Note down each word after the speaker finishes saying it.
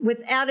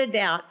without a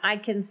doubt, I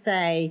can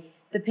say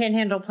the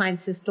Panhandle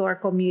Plains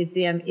Historical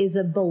Museum is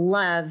a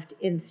beloved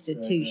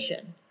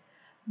institution.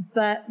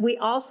 But we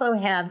also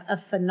have a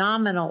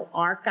phenomenal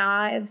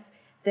archives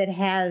that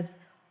has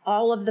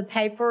all of the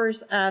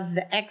papers of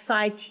the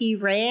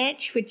XIT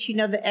Ranch, which, you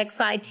know, the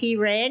XIT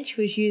Ranch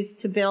was used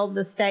to build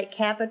the state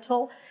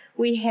capitol.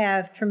 We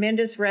have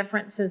tremendous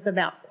references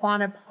about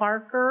Quanah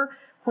Parker.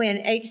 When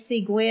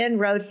H.C. Gwynn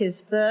wrote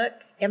his book,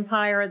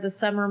 Empire of the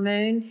Summer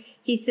Moon,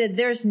 he said,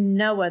 there's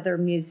no other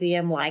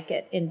museum like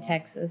it in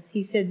Texas.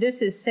 He said,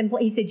 this is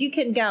simply, he said, you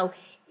can go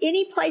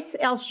any place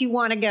else you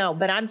want to go,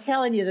 but I'm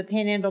telling you, the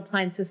Panhandle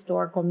Plains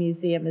Historical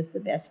Museum is the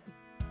best.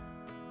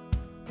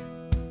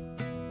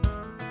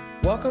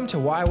 Welcome to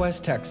Why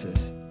West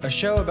Texas, a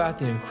show about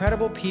the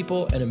incredible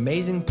people and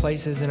amazing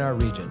places in our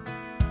region.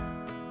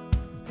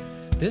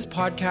 This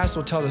podcast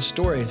will tell the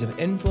stories of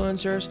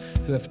influencers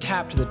who have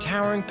tapped the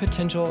towering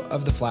potential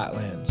of the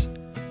Flatlands.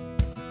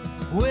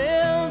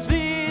 Winds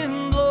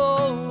been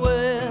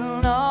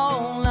blowing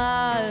all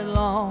night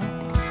long.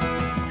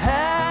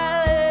 Hallelujah,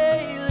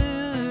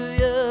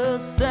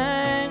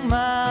 sang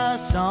my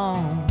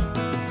song.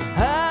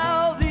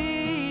 I'll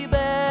be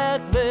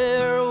back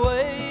there,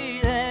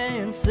 wait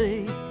and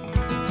see.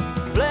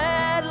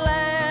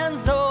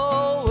 Flatlands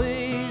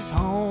always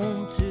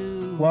home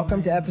to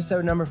Welcome to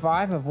episode number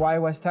 5 of Why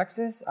West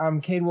Texas.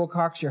 I'm Cade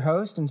Wilcox, your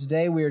host, and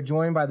today we are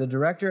joined by the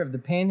director of the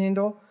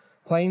Panhandle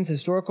Plains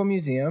Historical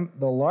Museum,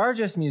 the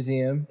largest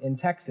museum in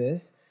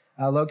Texas,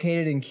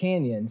 located in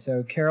Canyon.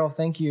 So, Carol,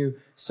 thank you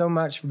so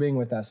much for being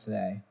with us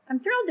today. I'm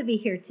thrilled to be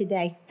here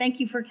today.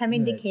 Thank you for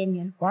coming to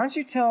Canyon. Why don't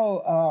you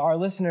tell our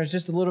listeners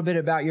just a little bit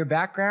about your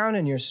background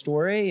and your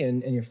story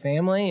and your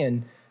family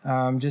and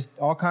just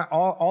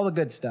all the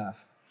good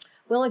stuff?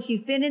 Well, if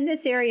you've been in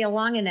this area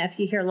long enough,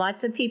 you hear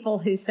lots of people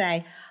who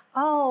say,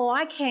 oh,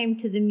 I came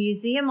to the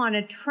museum on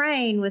a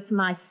train with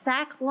my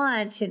sack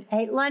lunch and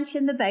ate lunch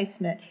in the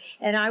basement.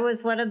 And I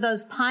was one of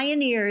those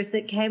pioneers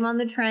that came on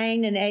the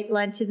train and ate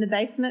lunch in the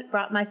basement,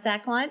 brought my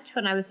sack lunch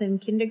when I was in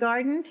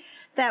kindergarten.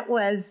 That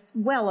was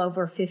well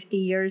over 50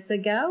 years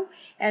ago.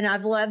 And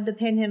I've loved the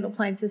Panhandle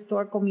Plains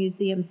Historical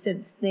Museum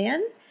since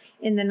then.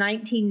 In the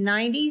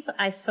 1990s,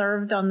 I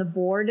served on the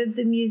board of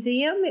the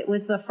museum. It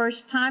was the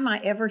first time I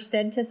ever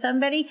said to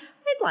somebody,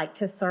 I'd like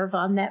to serve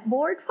on that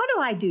board. What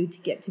do I do to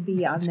get to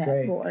be on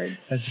that board?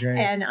 That's great.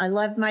 And I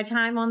loved my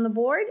time on the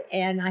board,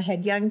 and I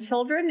had young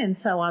children, and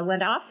so I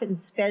went off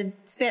and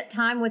spent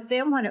time with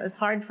them when it was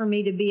hard for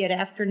me to be at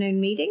afternoon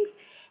meetings.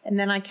 And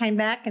then I came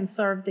back and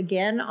served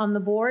again on the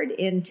board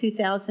in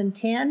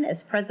 2010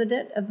 as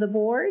president of the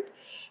board.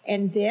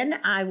 And then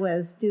I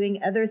was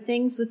doing other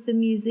things with the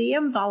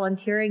museum,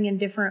 volunteering in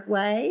different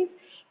ways.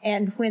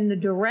 And when the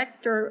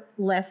director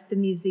left the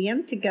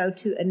museum to go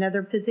to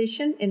another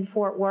position in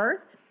Fort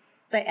Worth,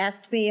 they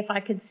asked me if I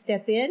could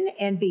step in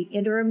and be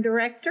interim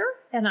director.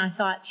 And I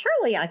thought,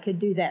 surely I could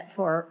do that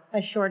for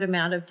a short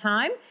amount of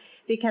time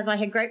because I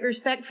had great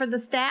respect for the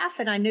staff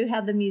and I knew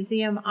how the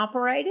museum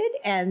operated.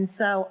 And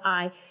so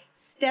I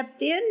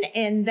stepped in,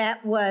 and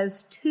that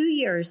was 2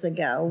 years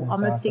ago,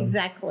 That's almost awesome.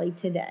 Exactly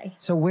today.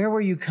 So where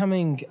were you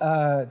coming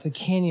to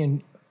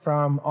Canyon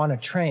from on a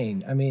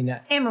train? I mean,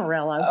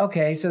 Amarillo.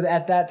 Okay, so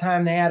at that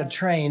time they had a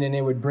train and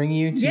it would bring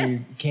you to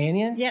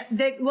Canyon? Yeah,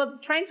 the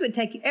trains would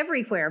take you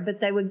everywhere,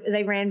 but they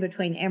ran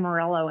between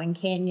Amarillo and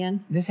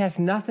Canyon. This has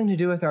nothing to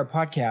do with our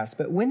podcast,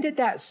 but when did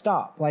that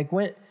stop?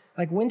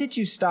 When did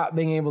you stop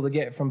being able to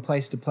get from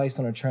place to place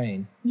on a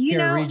train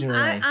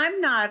regionally? I'm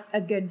not a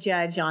good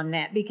judge on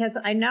that because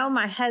I know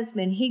my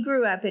husband, he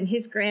grew up and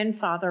his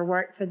grandfather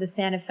worked for the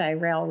Santa Fe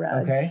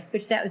Railroad,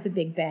 which that was a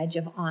big badge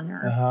of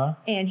honor. Uh-huh.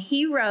 And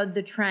he rode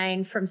the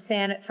train from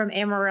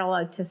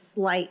Amarillo to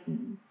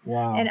Slayton.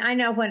 Wow. And I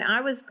know when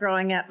I was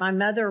growing up, my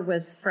mother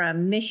was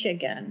from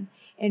Michigan,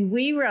 and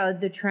we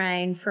rode the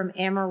train from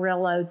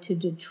Amarillo to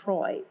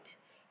Detroit.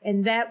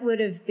 And that would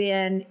have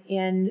been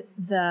in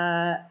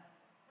the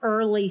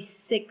early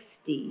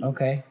 60s.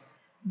 Okay.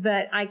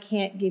 But I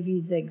can't give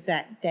you the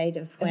exact date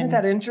of when. Isn't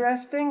that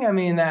interesting? I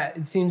mean, that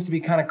it seems to be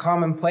kind of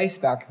commonplace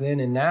back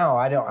then and now.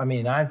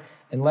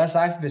 Unless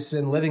I've just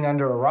been living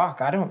under a rock,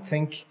 I don't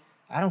think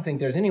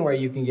there's anywhere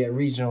you can get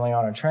regionally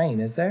on a train,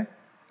 is there?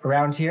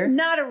 Around here?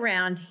 Not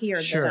around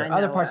here. Sure. That I know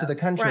Other parts of the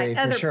country, right.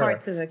 for Other sure.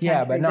 parts of the country.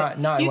 Yeah, but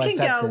not in West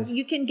Texas.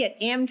 You can get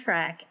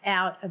Amtrak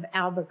out of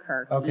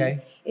Albuquerque.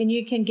 Okay. And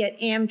you can get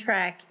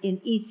Amtrak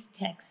in East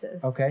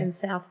Texas and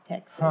South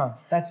Texas. Huh.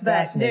 That's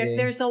fascinating.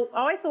 But there's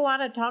always a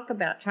lot of talk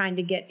about trying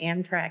to get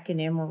Amtrak in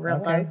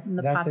Amarillo and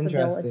the That's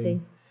possibility.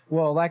 Interesting.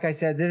 Well, like I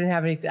said, they didn't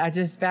have anything. It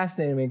just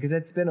fascinated me because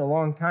it's been a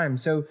long time.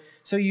 So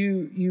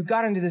you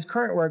got into this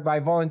current work by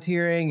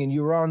volunteering and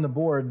you were on the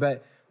board,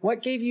 but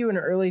what gave you an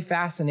early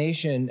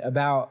fascination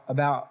about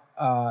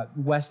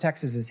West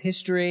Texas's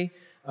history,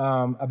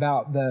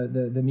 about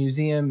the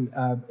museum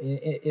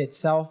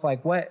itself?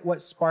 Like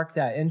what sparked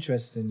that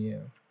interest in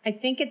you? I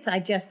think I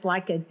just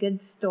like a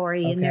good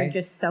story, and there are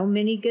just so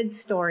many good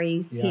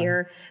stories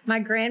here. My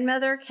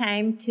grandmother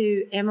came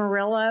to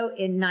Amarillo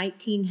in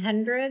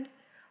 1900.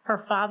 Her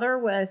father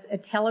was a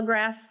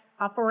telegraph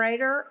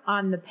operator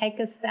on the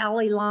Pecos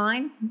Valley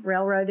line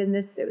railroad in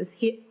this. It was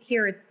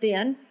here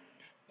then.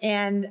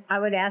 And I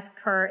would ask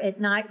her at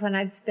night when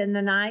I'd spend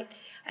the night,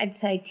 I'd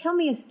say, tell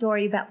me a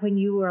story about when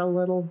you were a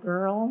little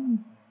girl.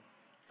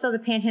 So the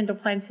Panhandle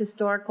Plains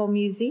Historical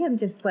Museum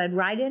just led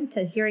right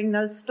into hearing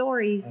those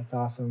stories. That's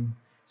awesome.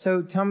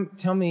 So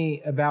tell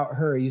me about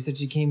her. You said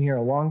she came here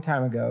a long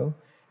time ago.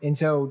 And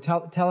so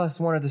tell us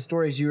one of the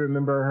stories you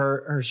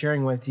remember her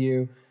sharing with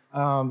you,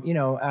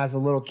 as a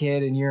little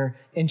kid, and you're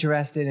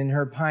interested in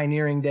her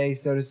pioneering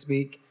days, so to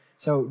speak.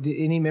 So did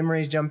any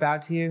memories jump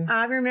out to you?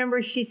 I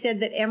remember she said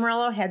that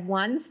Amarillo had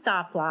one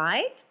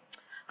stoplight.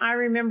 I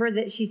remember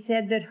that she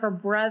said that her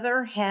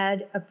brother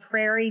had a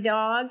prairie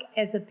dog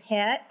as a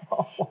pet,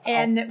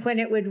 and that when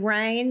it would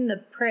rain,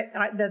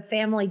 the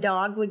family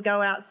dog would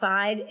go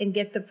outside and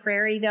get the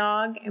prairie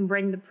dog and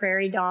bring the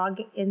prairie dog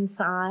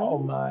inside. Oh,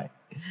 my.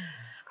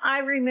 I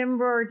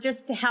remember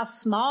just how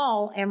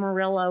small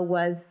Amarillo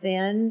was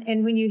then,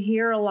 and when you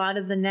hear a lot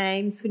of the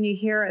names, when you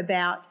hear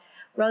about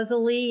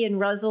Rosalie and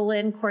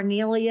Rosalind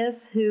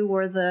Cornelius, who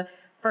were the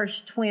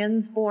first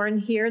twins born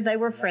here, they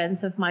were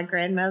friends of my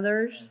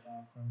grandmother's.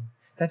 That's awesome.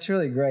 That's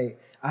really great.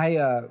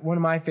 One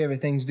of my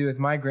favorite things to do with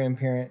my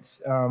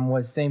grandparents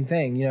was same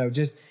thing,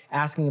 just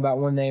asking about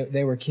when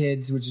they were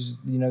kids, which is,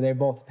 they're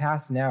both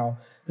passed now.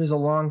 It was a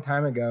long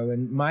time ago,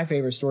 and my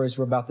favorite stories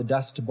were about the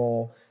Dust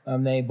Bowl.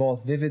 They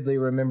both vividly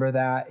remember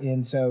that,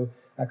 and so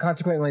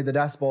consequently, the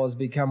Dust Bowl has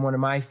become one of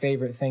my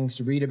favorite things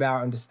to read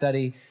about and to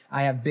study.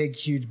 I have big,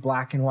 huge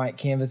black and white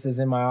canvases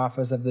in my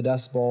office of the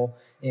Dust Bowl,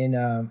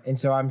 and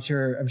so I'm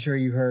sure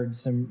you heard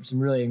some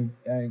really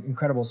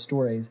incredible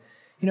stories.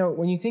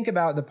 When you think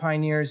about the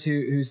pioneers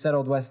who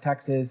settled West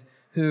Texas,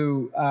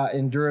 who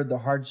endured the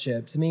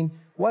hardships, I mean,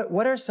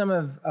 what are some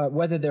of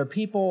whether they're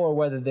people or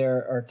whether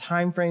there are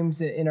time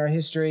frames in our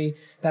history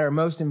that are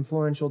most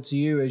influential to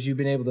you as you've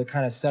been able to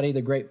kind of study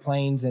the Great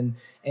Plains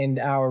and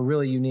our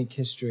really unique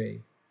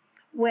history?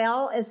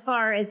 Well, as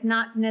far as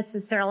not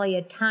necessarily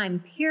a time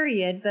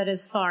period, but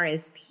as far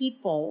as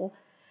people,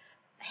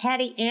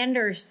 Hattie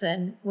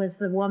Anderson was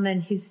the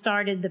woman who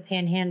started the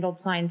Panhandle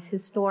Plains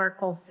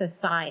Historical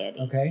Society.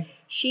 Okay.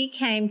 She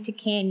came to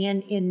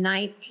Canyon in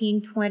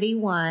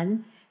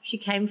 1921. She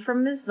came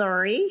from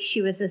Missouri.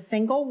 She was a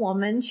single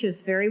woman. She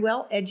was very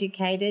well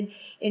educated,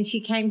 and she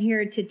came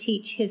here to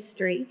teach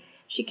history.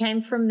 She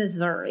came from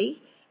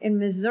Missouri. And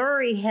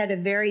Missouri had a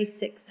very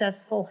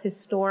successful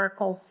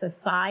historical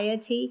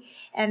society.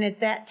 And at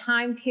that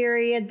time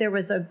period, there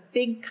was a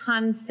big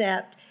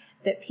concept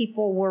that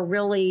people were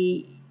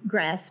really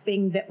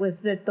grasping, that was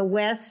that the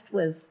West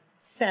was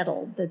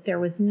settled, that there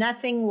was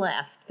nothing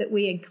left, that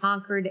we had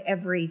conquered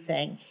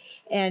everything,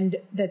 and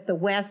that the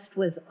West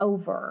was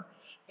over,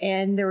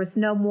 and there was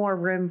no more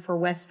room for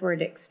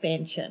westward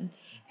expansion.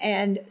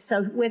 And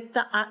so with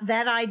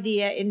that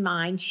idea in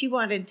mind, she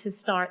wanted to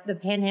start the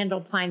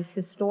Panhandle Plains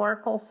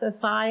Historical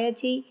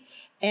Society.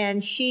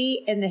 And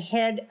she and the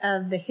head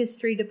of the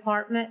history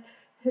department,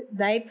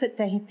 they put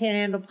the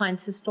Panhandle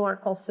Plains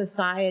Historical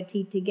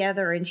Society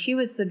together. And she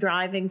was the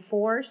driving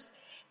force.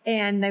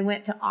 And they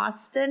went to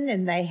Austin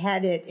and they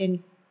had it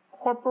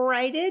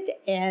incorporated.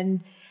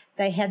 And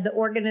they had the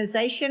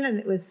organization, and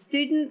it was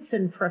students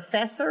and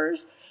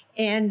professors.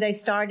 And they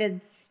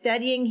started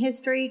studying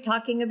history,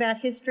 talking about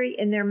history,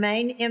 and their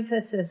main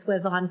emphasis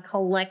was on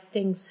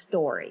collecting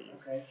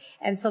stories. Okay.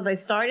 And so they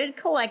started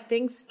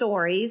collecting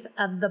stories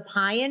of the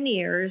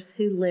pioneers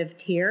who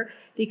lived here,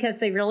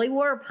 because they really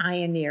were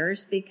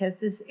pioneers,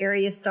 because this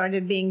area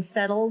started being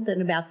settled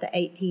in about the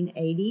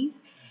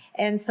 1880s.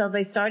 And so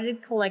they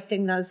started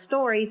collecting those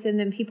stories, and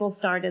then people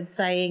started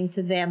saying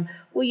to them,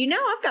 well,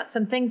 I've got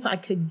some things I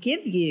could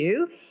give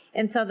you.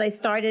 And so they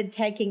started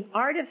taking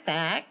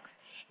artifacts.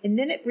 And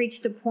then it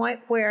reached a point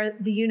where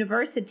the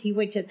university,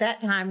 which at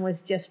that time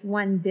was just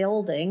one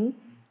building,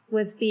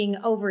 was being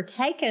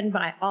overtaken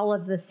by all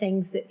of the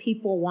things that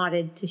people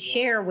wanted to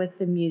share with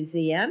the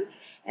museum.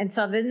 And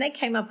so then they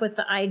came up with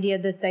the idea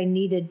that they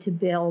needed to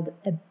build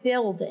a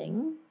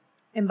building.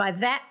 And by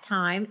that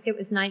time, it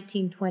was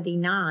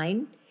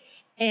 1929.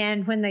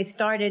 And when they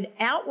started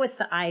out with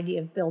the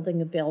idea of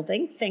building a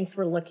building, things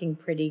were looking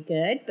pretty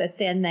good. But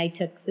then they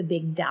took the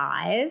big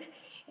dive.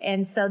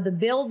 And so the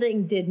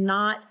building did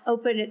not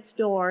open its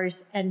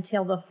doors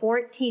until the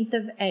 14th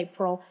of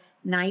April,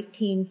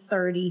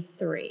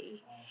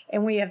 1933.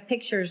 And we have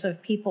pictures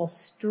of people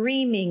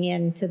streaming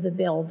into the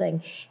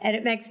building. And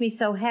it makes me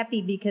so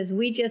happy because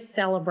we just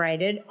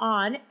celebrated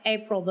on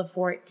April the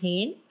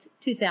 14th,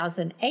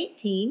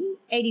 2018,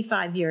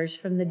 85 years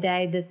from the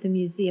day that the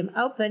museum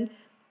opened.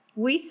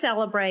 We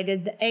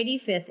celebrated the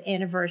 85th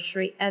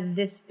anniversary of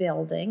this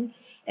building.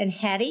 And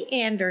Hattie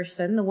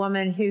Anderson, the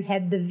woman who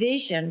had the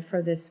vision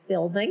for this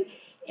building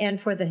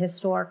and for the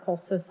Historical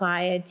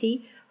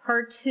Society,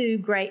 her two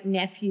great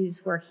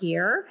nephews were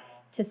here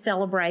to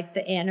celebrate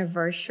the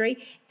anniversary.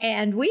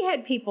 And we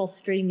had people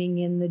streaming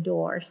in the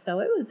door. So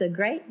it was a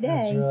great day.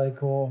 That's really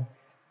cool.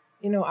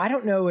 I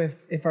don't know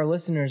if our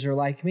listeners are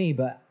like me,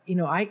 but,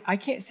 I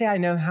can't say I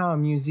know how a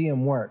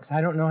museum works.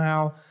 I don't know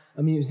how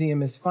a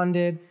museum is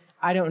funded.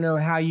 I don't know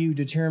how you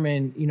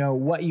determine,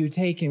 what you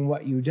take and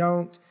what you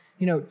don't.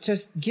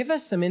 Just give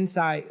us some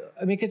insight.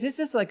 I mean, because this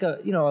is like a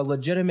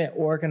legitimate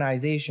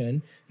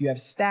organization. You have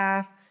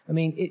staff. I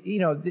mean,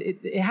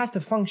 it has to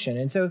function.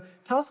 And so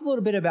tell us a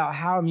little bit about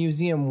how a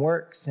museum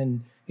works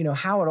and,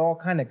 how it all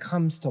kind of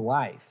comes to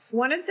life.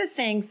 One of the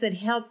things that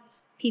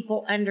helps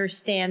people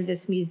understand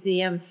this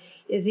museum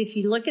is if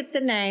you look at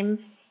the name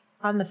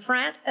on the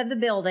front of the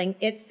building,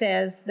 it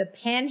says the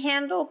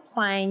Panhandle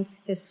Plains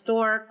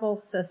Historical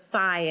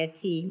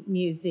Society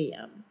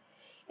Museum.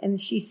 And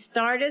she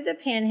started the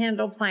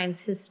Panhandle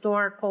Plains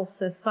Historical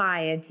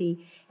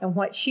Society, and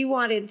what she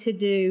wanted to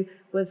do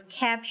was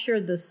capture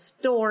the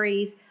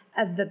stories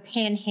of the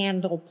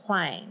Panhandle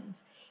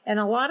Plains. And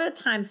a lot of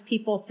times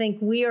people think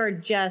we are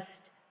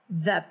just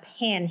the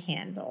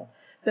Panhandle,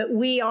 but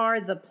we are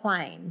the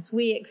plains.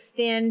 We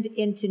extend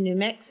into New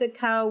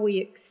Mexico, we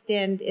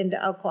extend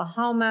into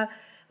Oklahoma,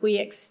 we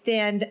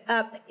extend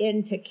up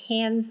into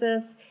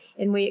Kansas,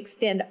 and we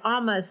extend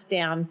almost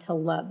down to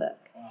Lubbock.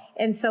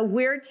 And so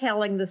we're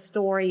telling the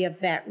story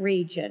of that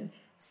region.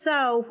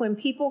 So when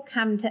people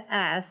come to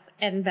us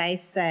and they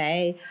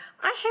say,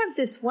 I have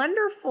this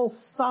wonderful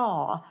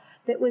saw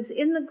that was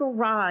in the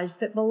garage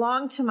that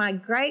belonged to my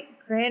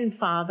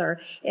great-grandfather,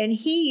 and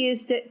he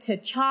used it to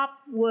chop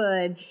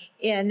wood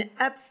in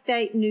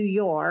upstate New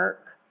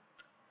York,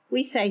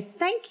 we say,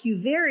 thank you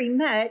very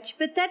much,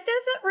 but that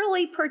doesn't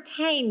really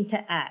pertain to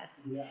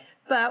us. Yeah.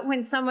 But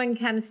when someone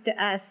comes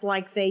to us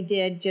like they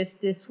did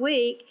just this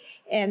week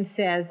and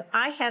says,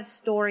 I have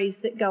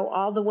stories that go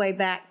all the way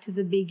back to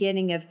the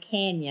beginning of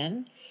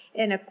Canyon,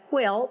 and a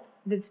quilt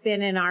that's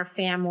been in our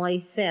family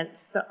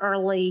since the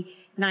early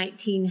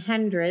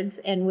 1900s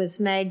and was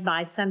made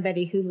by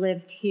somebody who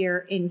lived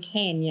here in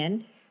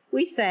Canyon,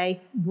 we say,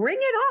 bring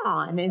it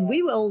on, and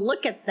we will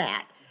look at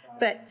that.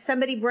 But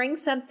somebody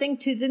brings something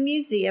to the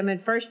museum,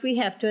 and first we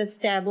have to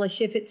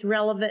establish if it's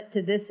relevant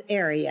to this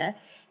area,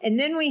 and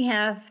then we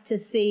have to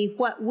see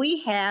what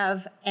we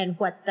have and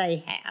what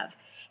they have.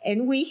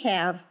 And we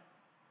have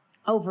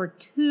over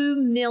 2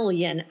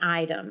 million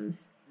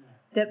items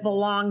that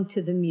belong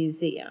to the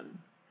museum.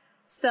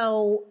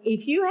 So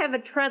if you have a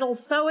treadle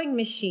sewing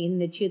machine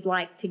that you'd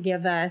like to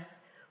give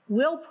us,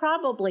 we'll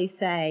probably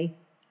say,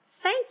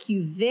 thank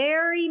you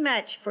very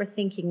much for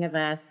thinking of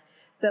us,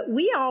 but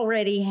we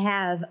already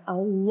have a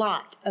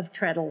lot of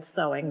treadle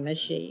sewing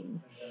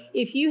machines.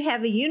 If you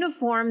have a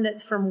uniform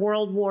that's from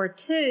World War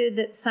II,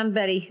 that's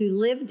somebody who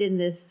lived in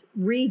this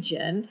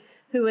region,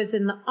 who was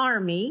in the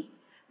Army,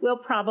 we'll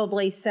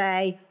probably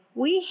say,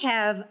 we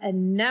have a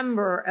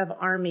number of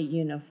Army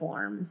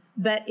uniforms.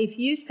 But if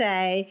you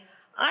say,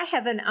 I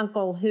have an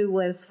uncle who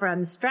was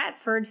from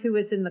Stratford who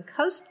was in the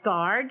Coast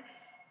Guard,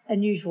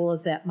 unusual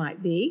as that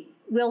might be,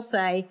 we'll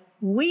say,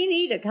 we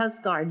need a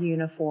Coast Guard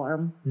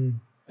uniform.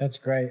 That's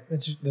great.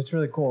 That's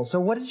really cool. So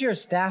what does your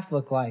staff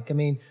look like? I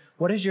mean,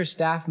 what is your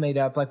staff made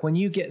up? Like when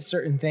you get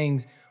certain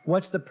things,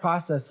 what's the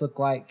process look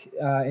like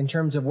in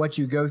terms of what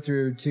you go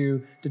through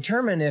to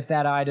determine if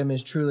that item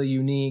is truly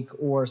unique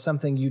or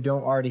something you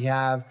don't already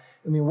have?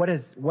 I mean, what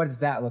does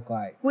that look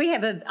like?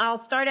 I'll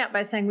start out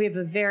by saying we have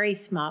a very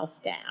small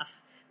staff.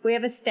 We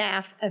have a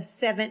staff of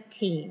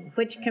 17,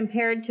 which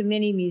compared to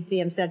many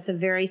museums, that's a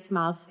very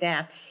small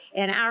staff.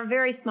 And our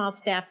very small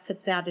staff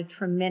puts out a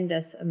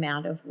tremendous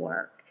amount of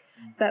work.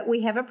 But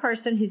we have a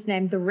person who's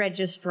named the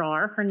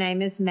registrar. Her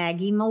name is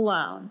Maggie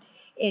Malone.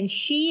 And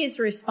she is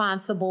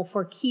responsible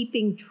for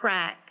keeping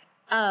track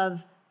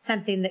of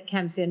something that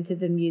comes into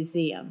the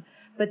museum.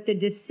 But the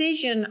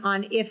decision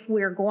on if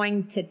we're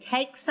going to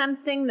take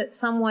something that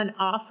someone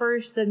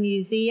offers the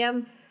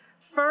museum,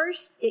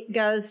 first it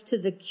goes to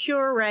the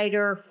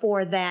curator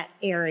for that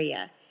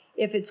area.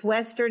 If it's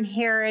Western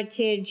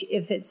heritage,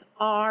 if it's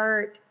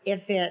art,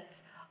 if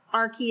it's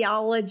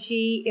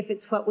archaeology, if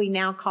it's what we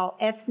now call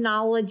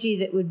ethnology,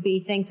 that would be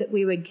things that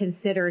we would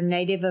consider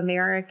Native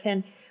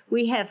American,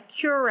 we have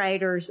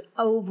curators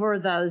over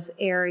those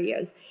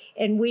areas.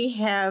 And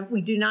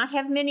we do not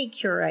have many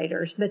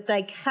curators, but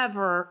they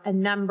cover a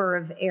number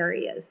of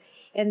areas.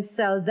 And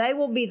so they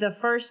will be the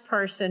first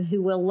person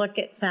who will look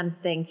at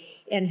something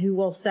and who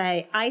will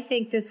say, I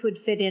think this would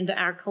fit into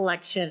our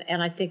collection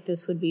and I think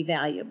this would be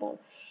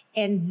valuable.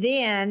 And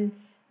then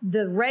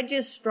the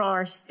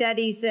registrar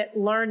studies it,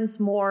 learns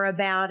more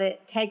about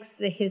it, takes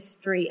the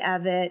history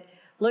of it,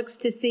 looks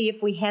to see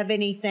if we have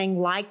anything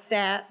like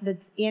that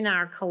that's in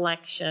our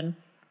collection.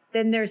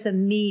 Then there's a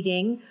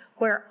meeting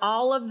where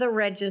all of the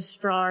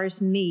registrars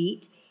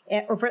meet,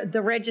 or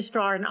the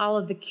registrar and all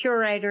of the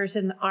curators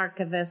and the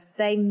archivists,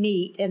 they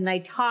meet and they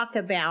talk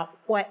about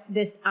what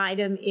this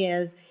item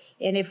is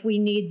and if we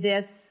need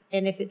this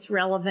and if it's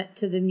relevant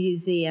to the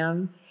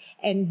museum.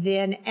 And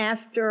then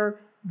after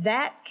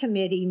that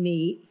committee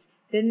meets,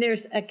 then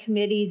there's a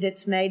committee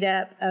that's made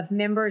up of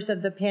members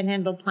of the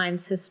Panhandle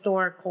Plains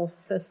Historical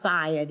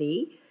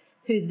Society,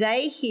 who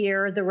they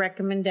hear the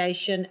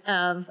recommendation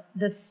of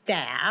the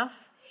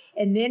staff.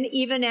 And then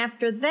even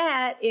after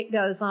that, it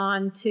goes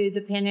on to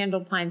the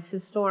Panhandle Plains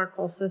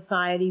Historical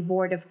Society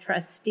Board of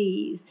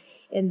Trustees,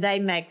 and they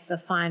make the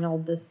final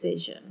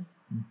decision.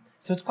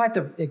 So it's quite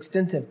the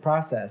extensive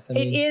process. I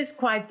mean, It is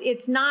quite,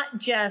 it's not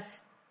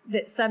just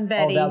that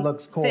somebody that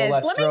looks cool, says,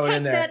 let's let throw me it in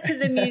take there." that to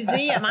the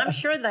museum. I'm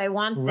sure they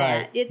want Right,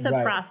 that. It's a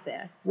right.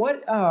 process.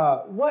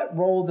 What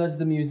role does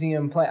the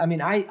museum play? I mean,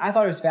 I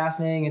thought it was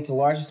fascinating. It's the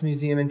largest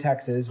museum in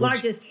Texas.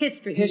 Largest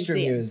history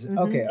museum.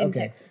 Okay, in okay.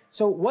 Texas.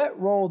 So what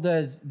role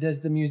does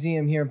the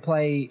museum here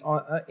play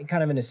on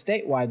kind of in a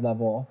statewide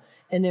level?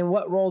 And then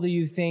what role do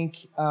you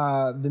think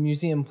the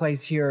museum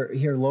plays here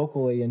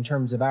locally in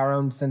terms of our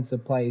own sense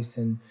of place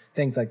and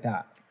things like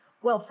that?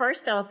 Well,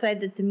 first I'll say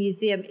that the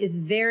museum is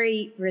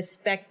very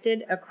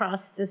respected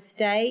across the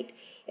state,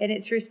 and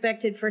it's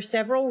respected for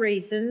several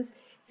reasons.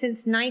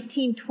 Since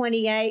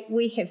 1928,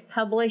 we have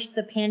published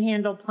the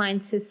Panhandle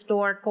Plains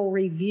Historical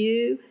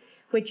Review,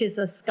 which is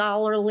a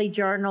scholarly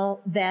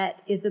journal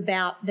that is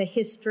about the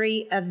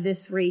history of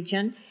this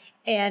region.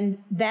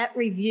 And that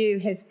review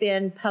has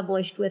been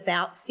published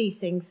without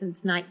ceasing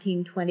since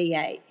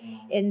 1928.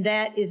 And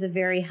that is a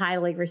very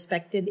highly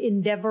respected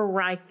endeavor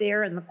right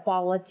there in the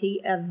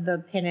quality of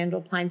the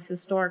Panhandle Plains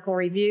Historical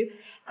Review.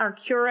 Our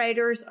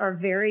curators are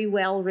very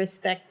well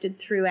respected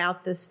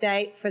throughout the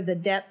state for the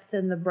depth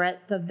and the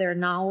breadth of their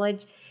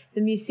knowledge. The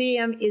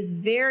museum is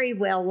very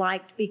well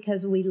liked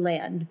because we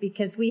lend,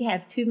 because we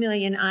have 2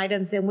 million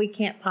items and we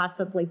can't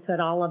possibly put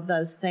all of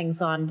those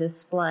things on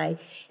display.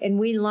 And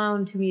we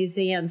loan to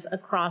museums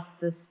across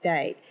the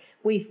state.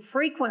 We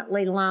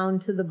frequently loan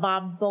to the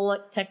Bob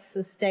Bullock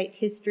Texas State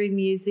History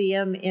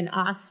Museum in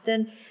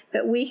Austin,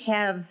 but we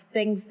have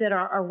things that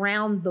are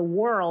around the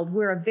world.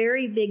 We're a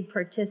very big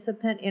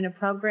participant in a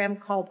program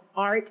called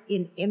Art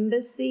in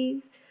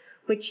Embassies,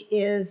 which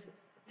is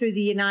through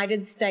the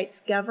United States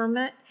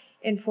government.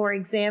 And for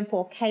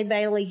example, Kay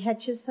Bailey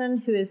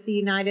Hutchison, who is the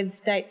United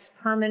States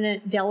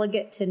permanent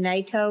delegate to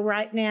NATO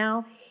right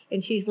now,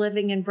 and she's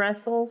living in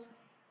Brussels,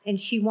 and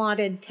she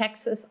wanted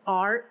Texas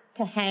art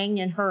to hang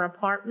in her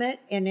apartment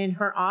and in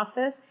her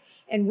office.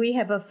 And we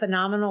have a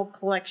phenomenal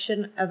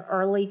collection of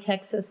early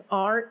Texas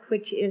art,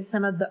 which is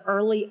some of the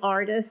early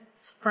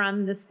artists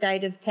from the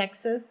state of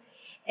Texas.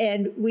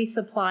 And we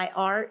supply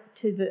art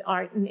to the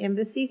Art and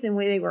Embassies, and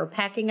they were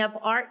packing up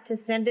art to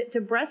send it to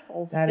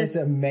Brussels. That is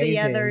amazing.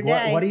 The other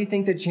day. What do you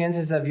think the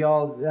chances of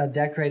y'all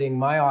decorating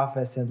my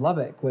office in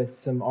Lubbock with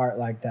some art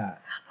like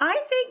that?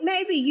 I think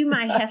maybe you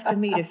might have to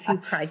meet a few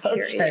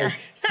criteria. Okay,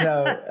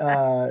 so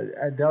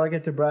a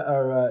delegate to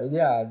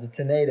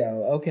to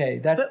NATO. Okay,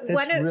 that's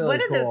really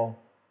cool.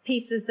 The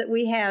pieces that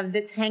we have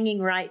that's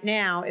hanging right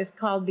now is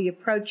called The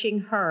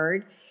Approaching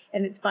Herd,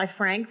 and it's by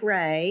Frank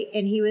Ray,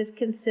 and he was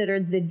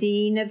considered the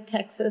Dean of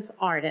Texas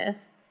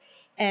Artists,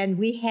 and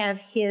we have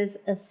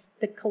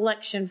the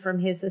collection from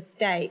his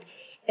estate.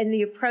 And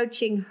The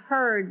Approaching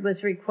Herd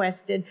was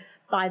requested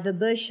by the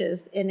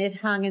Bushes, and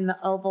it hung in the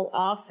Oval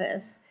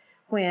Office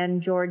when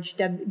George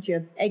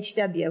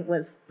H.W.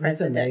 was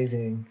president. That's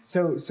amazing.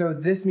 So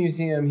this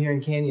museum here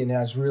in Canyon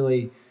has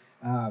really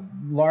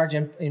large,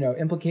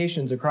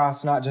 implications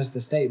across not just the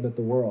state but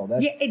the world.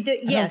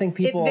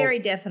 Very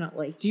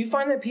definitely. Do you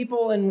find that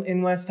people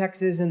in West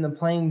Texas and the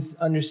Plains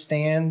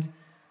understand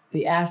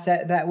the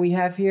asset that we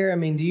have here? I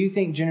mean, do you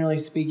think, generally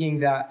speaking,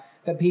 that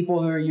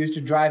people who are used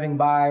to driving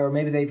by, or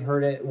maybe they've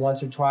heard it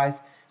once or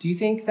twice, do you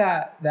think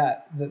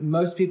that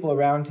most people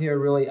around here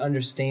really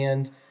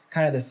understand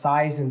kind of the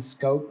size and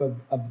scope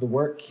of the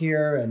work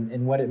here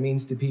and what it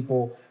means to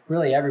people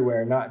really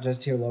everywhere, not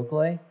just here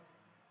locally?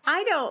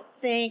 I don't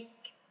think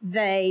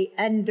they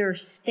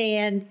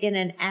understand in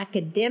an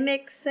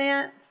academic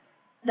sense.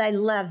 They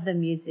love the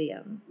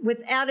museum.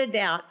 Without a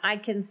doubt, I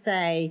can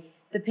say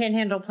the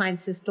Panhandle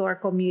Plains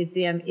Historical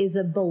Museum is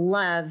a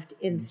beloved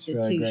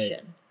institution.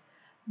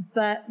 Really,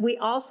 but we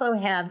also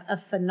have a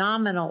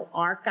phenomenal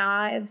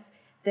archives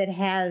that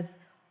has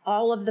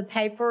all of the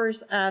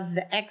papers of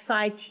the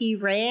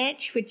XIT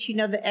Ranch, which,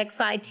 the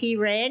XIT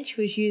Ranch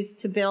was used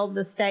to build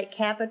the state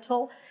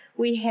capitol.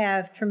 We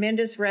have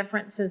tremendous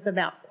references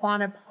about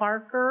Quanah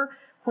Parker.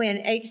 When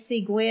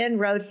H.C. Gwynn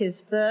wrote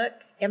his book,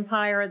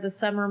 Empire of the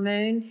Summer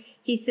Moon,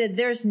 he said,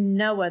 there's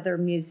no other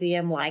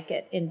museum like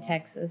it in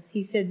Texas.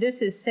 He said,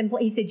 this is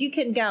simply, he said, you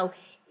can go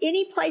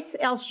any place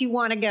else you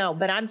want to go,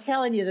 but I'm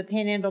telling you, the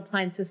Panhandle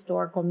Plains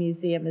Historical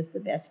Museum is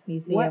the best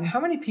museum. How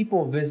many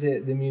people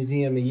visit the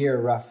museum a year,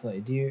 roughly?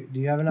 Do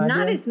you have an idea?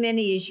 Not as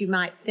many as you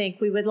might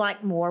think. We would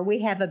like more. We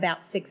have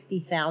about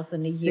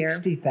 60,000 a year.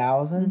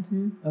 60,000?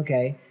 Mm-hmm.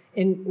 Okay.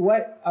 And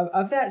what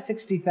of that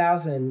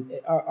 60,000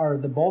 are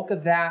the bulk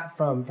of that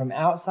from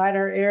outside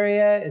our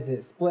area? Is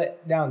it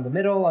split down the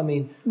middle? I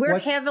mean, we're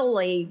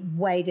heavily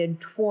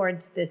weighted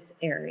towards this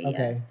area.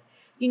 Okay.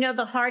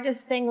 The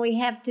hardest thing we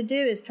have to do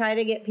is try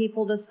to get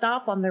people to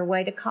stop on their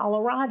way to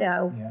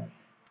Colorado.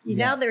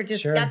 Yeah. They're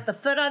just got the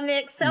foot on the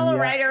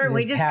accelerator, and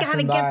we just got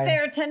to get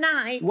there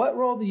tonight. What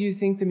role do you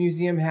think the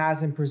museum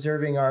has in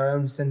preserving our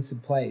own sense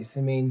of place?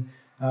 I mean,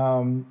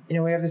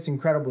 we have this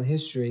incredible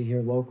history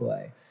here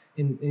locally.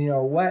 And,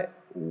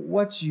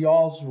 what's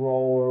y'all's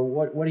role, or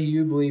what do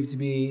you believe to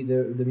be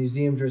the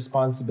museum's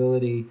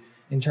responsibility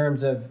in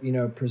terms of,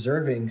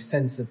 preserving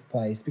sense of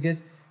place?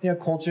 Because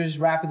culture is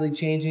rapidly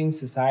changing,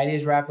 society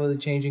is rapidly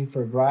changing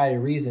for a variety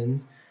of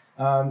reasons.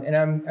 And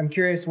I'm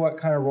curious what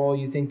kind of role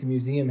you think the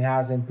museum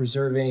has in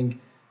preserving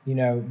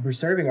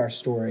our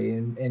story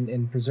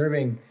and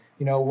preserving,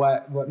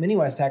 what many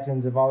West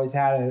Texans have always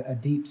had a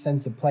deep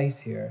sense of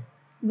place here.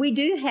 We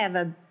do have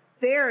a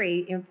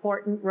very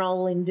important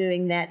role in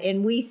doing that.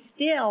 And when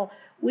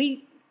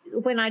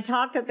I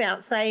talk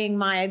about saying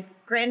my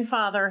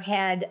grandfather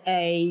had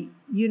a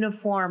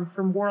uniform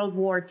from World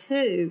War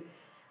II,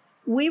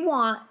 we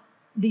want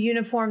the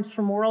uniforms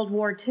from World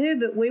War II,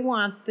 but we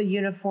want the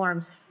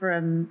uniforms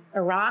from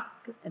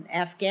Iraq and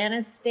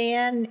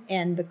Afghanistan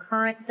and the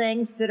current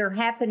things that are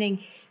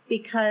happening,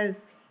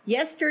 because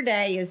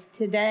yesterday is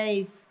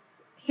today's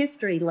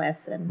history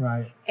lesson.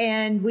 Right.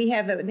 And we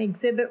have an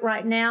exhibit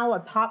right now, a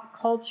pop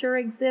culture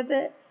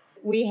exhibit.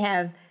 We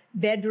have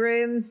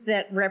bedrooms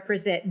that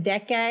represent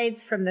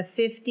decades from the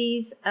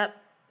 50s up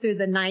through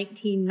the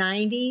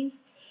 1990s.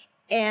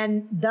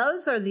 And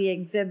those are the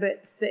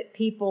exhibits that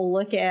people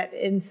look at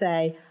and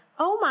say,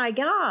 oh my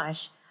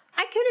gosh,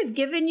 I could have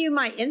given you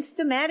my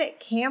Instamatic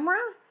camera.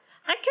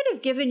 I could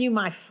have given you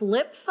my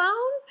flip phone.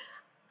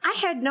 I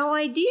had no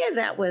idea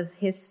that was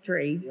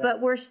history,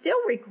 but we're still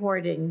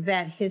recording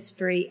that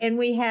history. And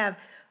we have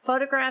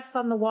photographs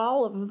on the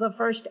wall of the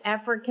first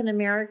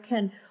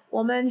African-American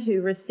woman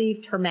who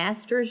received her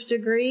master's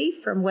degree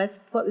from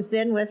what was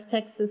then West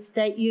Texas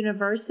State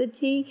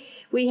University.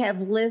 We have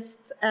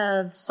lists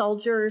of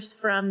soldiers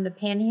from the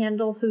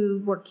Panhandle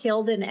who were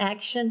killed in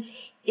action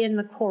in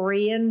the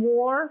Korean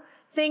War,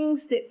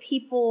 things that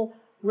people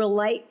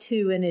relate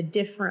to in a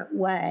different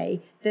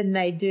way than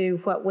they do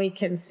what we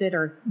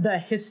consider the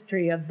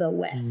history of the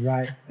West.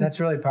 Right. That's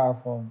really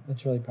powerful.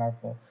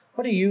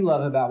 What do you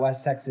love about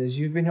West Texas?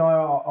 You've been here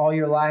all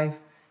your life.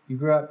 You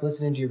grew up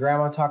listening to your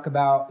grandma talk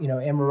about,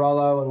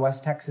 Amarillo and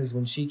West Texas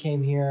when she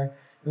came here.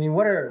 I mean,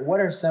 what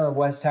are some of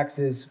West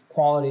Texas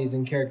qualities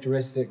and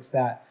characteristics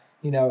that,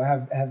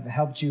 have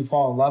helped you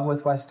fall in love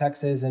with West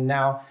Texas and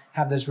now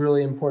have this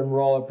really important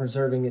role of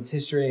preserving its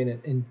history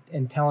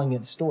and telling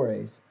its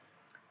stories?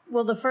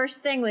 Well, the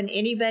first thing when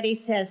anybody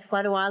says,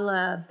 what do I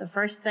love? The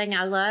first thing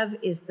I love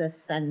is the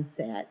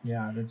sunset.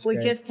 Yeah, that's We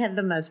great. just have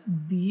the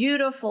most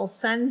beautiful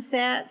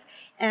sunsets,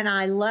 and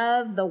I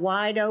love the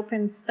wide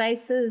open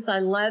spaces. I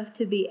love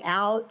to be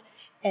out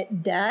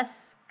at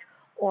dusk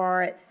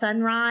or at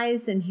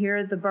sunrise and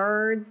hear the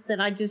birds.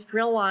 And I just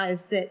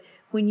realized that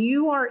when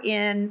you are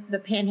in the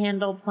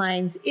Panhandle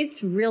Plains,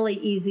 it's really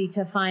easy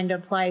to find a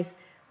place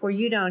where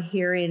you don't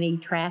hear any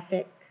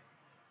traffic.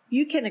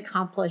 You can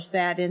accomplish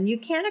that, and you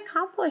can't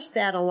accomplish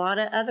that a lot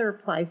of other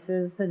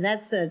places, and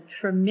that's a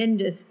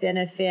tremendous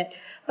benefit.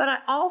 But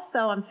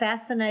I'm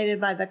fascinated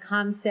by the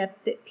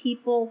concept that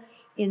people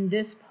in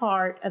this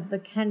part of the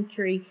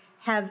country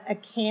have a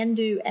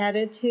can-do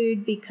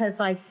attitude, because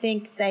I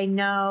think they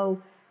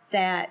know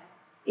that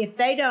if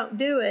they don't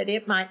do it,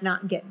 it might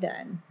not get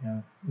done.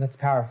 Yeah, that's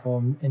powerful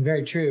and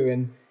very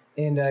true.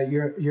 And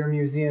your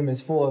museum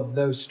is full of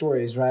those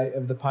stories, right,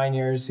 of the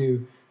pioneers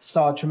who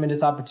saw a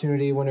tremendous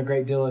opportunity when a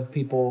great deal of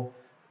people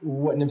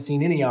wouldn't have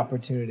seen any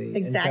opportunity.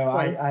 Exactly.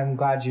 And so I'm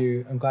glad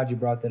you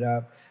brought that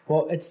up.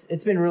 Well,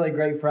 it's been really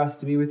great for us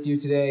to be with you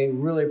today.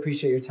 Really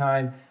appreciate your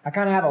time. I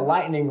kind of have a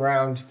lightning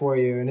round for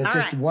you, and it's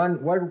All just right.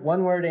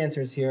 one word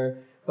answers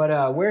here.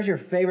 But where's your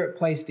favorite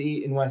place to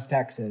eat in West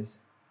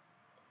Texas?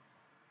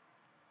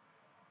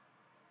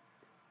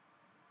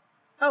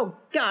 Oh,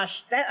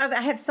 gosh,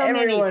 I have so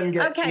Everyone many.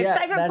 Okay, yeah,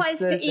 favorite place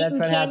to eat in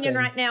what Canyon happens.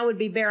 right now would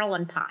be Barrel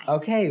and Pie.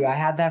 Okay, I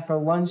had that for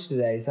lunch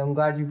today, so I'm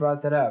glad you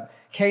brought that up.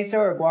 Queso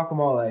or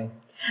guacamole?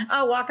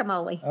 Oh,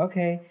 guacamole.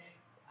 Okay.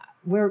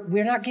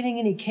 We're not getting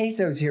any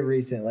quesos here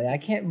recently. I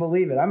can't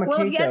believe it. I'm a Well,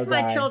 queso if you ask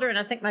my guy. children,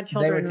 I think my They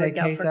children would say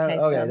go queso? for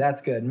queso. Okay,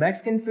 that's good.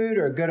 Mexican food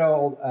or good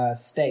old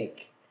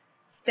steak?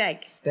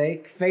 Steak.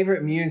 Steak.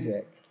 Favorite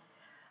music?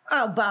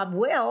 Oh, Bob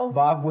Wills.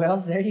 Bob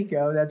Wills, there you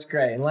go. That's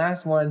great. And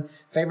last one,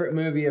 favorite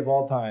movie of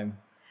all time?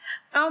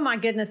 Oh, my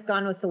goodness,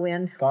 Gone with the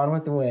Wind. Gone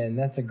with the Wind.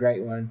 That's a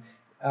great one.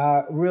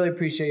 Really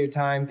appreciate your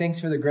time.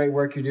 Thanks for the great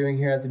work you're doing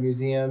here at the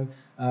museum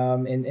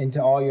and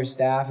to all your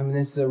staff. I mean,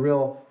 this is a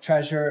real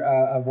treasure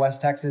of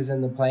West Texas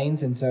and the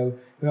Plains, and so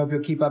we hope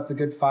you'll keep up the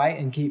good fight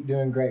and keep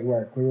doing great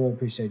work. We really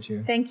appreciate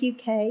you. Thank you,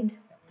 Cade.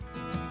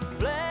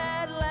 Flag